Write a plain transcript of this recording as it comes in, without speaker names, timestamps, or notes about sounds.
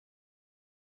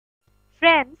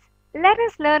friends, let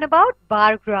us learn about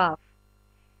bar graph.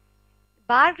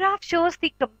 Bar graph shows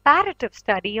the comparative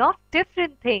study of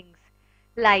different things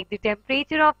like the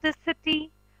temperature of the city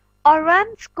or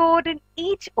runs scored in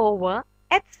each over,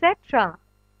 etc.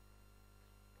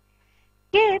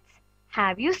 Kids,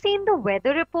 have you seen the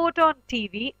weather report on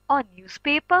TV or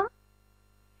newspaper?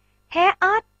 Here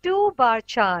are two bar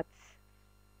charts.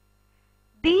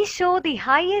 These show the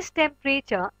highest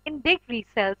temperature in degrees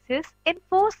Celsius in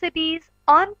 4 cities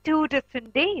on 2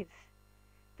 different days.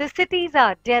 The cities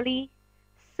are Delhi,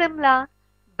 Simla,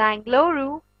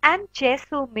 Bangalore and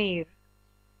Jaisalmer.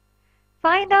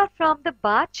 Find out from the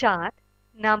bar chart.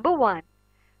 Number 1.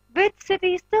 Which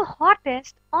city is the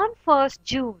hottest on 1st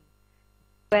June?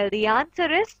 Well, the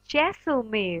answer is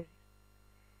Jaisalmer.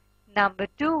 Number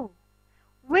 2.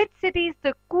 Which city is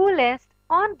the coolest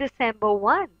on December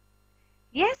 1?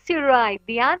 Yes, you're right.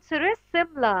 The answer is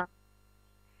Simla.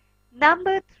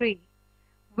 Number 3.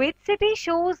 Which city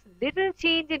shows little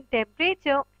change in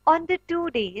temperature on the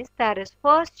 2 days, that is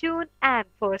 1st June and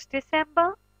 1st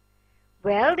December?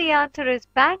 Well, the answer is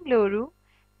Bangalore.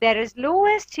 There is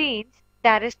lowest change,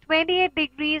 that is 28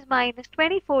 degrees minus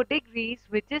 24 degrees,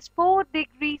 which is 4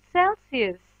 degrees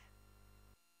Celsius.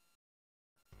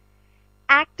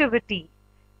 Activity.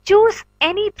 Choose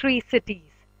any 3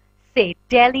 cities. Say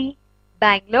Delhi,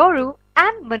 Bangalore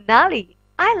and Manali.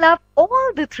 I love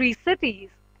all the 3 cities.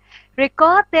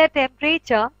 Record their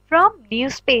temperature from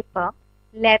newspaper.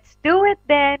 Let's do it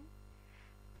then.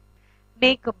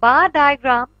 Make a bar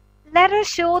diagram. Let us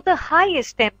show the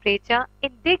highest temperature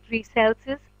in degrees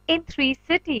Celsius in 3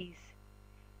 cities.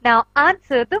 Now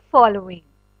answer the following.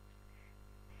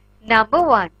 Number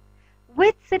 1.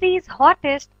 Which city is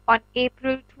hottest on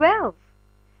April 12?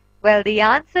 Well, the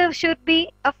answer should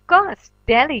be, of course,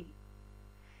 Delhi.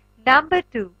 Number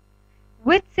 2.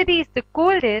 Which city is the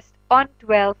coldest on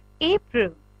 12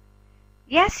 April?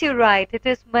 Yes, you're right. It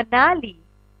is Manali.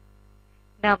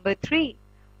 Number 3.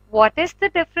 What is the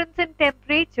difference in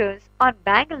temperatures on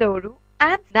Bangalore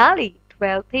and Manali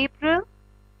 12th April?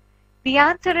 The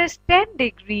answer is 10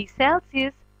 degrees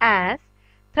Celsius, as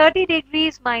 30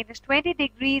 degrees minus 20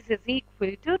 degrees is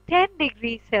equal to 10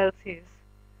 degrees Celsius.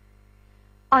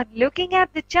 On looking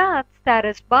at the charts, that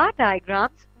is bar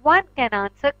diagrams, one can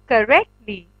answer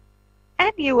correctly.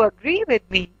 And you agree with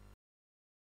me.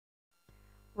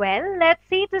 Well, let's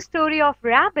see the story of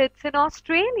rabbits in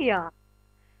Australia.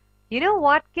 You know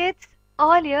what, kids?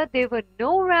 Earlier there were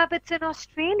no rabbits in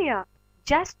Australia.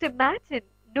 Just imagine,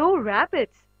 no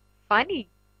rabbits. Funny.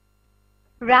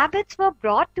 Rabbits were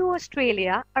brought to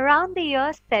Australia around the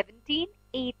year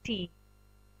 1780.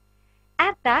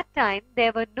 At that time,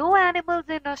 there were no animals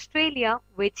in Australia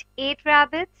which ate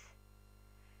rabbits.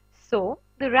 So,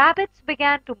 the rabbits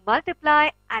began to multiply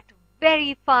at a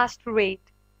very fast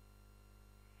rate.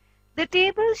 The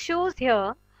table shows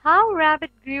here how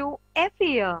rabbit grew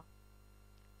every year.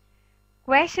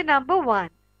 Question number 1.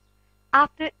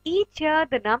 After each year,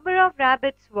 the number of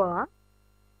rabbits were?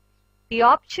 The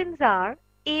options are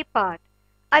A part,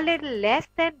 a little less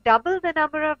than double the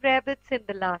number of rabbits in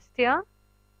the last year.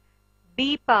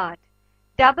 B part,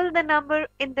 double the number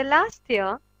in the last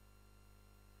year.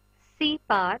 C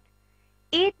part,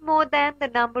 8 more than the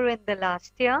number in the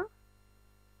last year.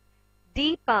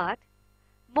 D part,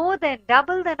 more than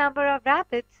double the number of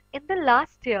rabbits in the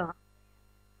last year.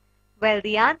 Well,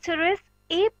 the answer is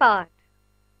A part.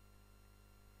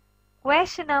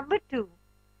 Question number 2.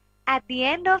 At the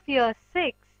end of year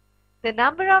 6, the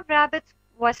number of rabbits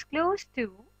was close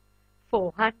to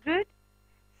 400,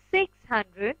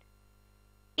 600,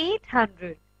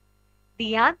 800.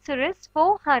 The answer is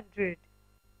 400.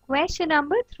 Question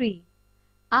number 3.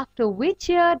 After which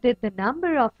year did the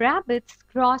number of rabbits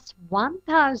cross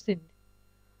 1000?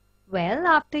 Well,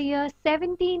 after year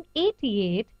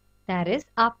 1788, that is,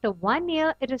 after 1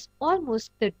 year, it is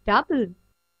almost the double.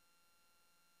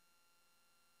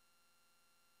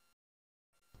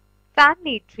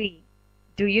 Family tree.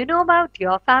 Do you know about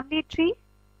your family tree?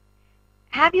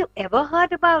 Have you ever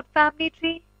heard about family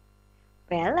tree?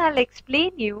 Well, I'll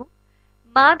explain you.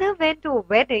 Madhav went to a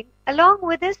wedding along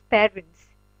with his parents.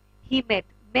 He met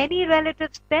many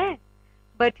relatives there,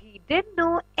 but he didn't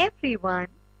know everyone.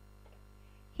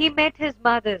 He met his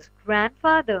mother's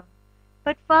grandfather,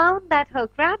 but found that her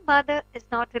grandmother is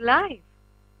not alive.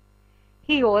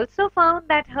 He also found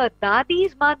that her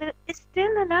Dadi's mother is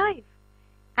still alive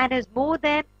and is more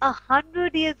than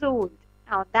 100 years old.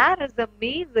 Now that is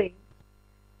amazing.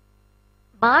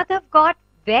 Madhav got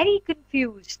very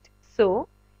confused, so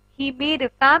he made a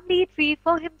family tree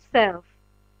for himself.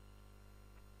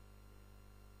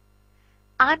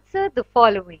 Answer the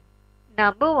following.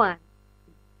 Number 1.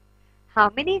 How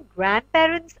many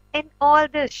grandparents in all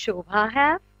does Shobha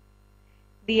have?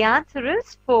 The answer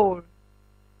is 4.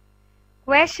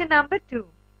 Question number 2.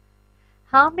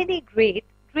 How many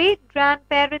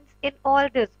great-great-grandparents in all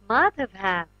does Madhav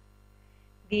have?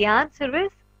 The answer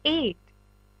is 8.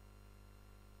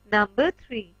 Number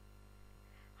 3.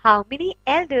 How many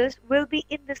elders will be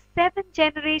in the 7th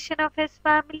generation of his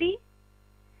family?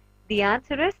 The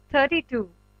answer is 32.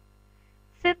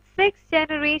 Since 6th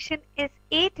generation is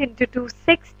 8 into 2,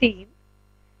 16.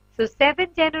 So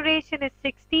 7th generation is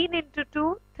 16 into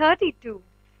 2, 32.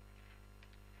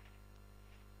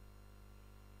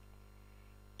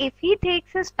 If he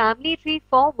takes his family tree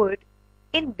forward,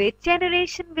 in which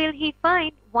generation will he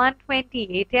find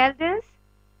 128 elders?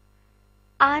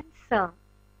 Answer.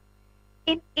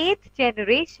 In 8th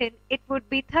generation, it would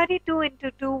be 32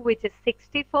 into 2, which is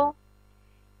 64.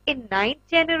 In 9th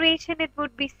generation, it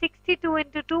would be 62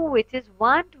 into 2, which is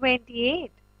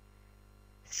 128.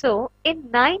 So, in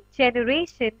 9th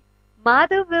generation,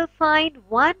 Madhav will find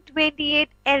 128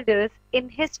 elders in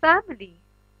his family.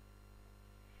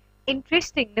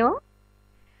 Interesting, no?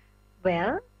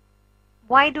 Well,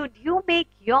 why don't you make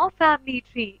your family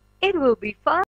tree? It will be fun.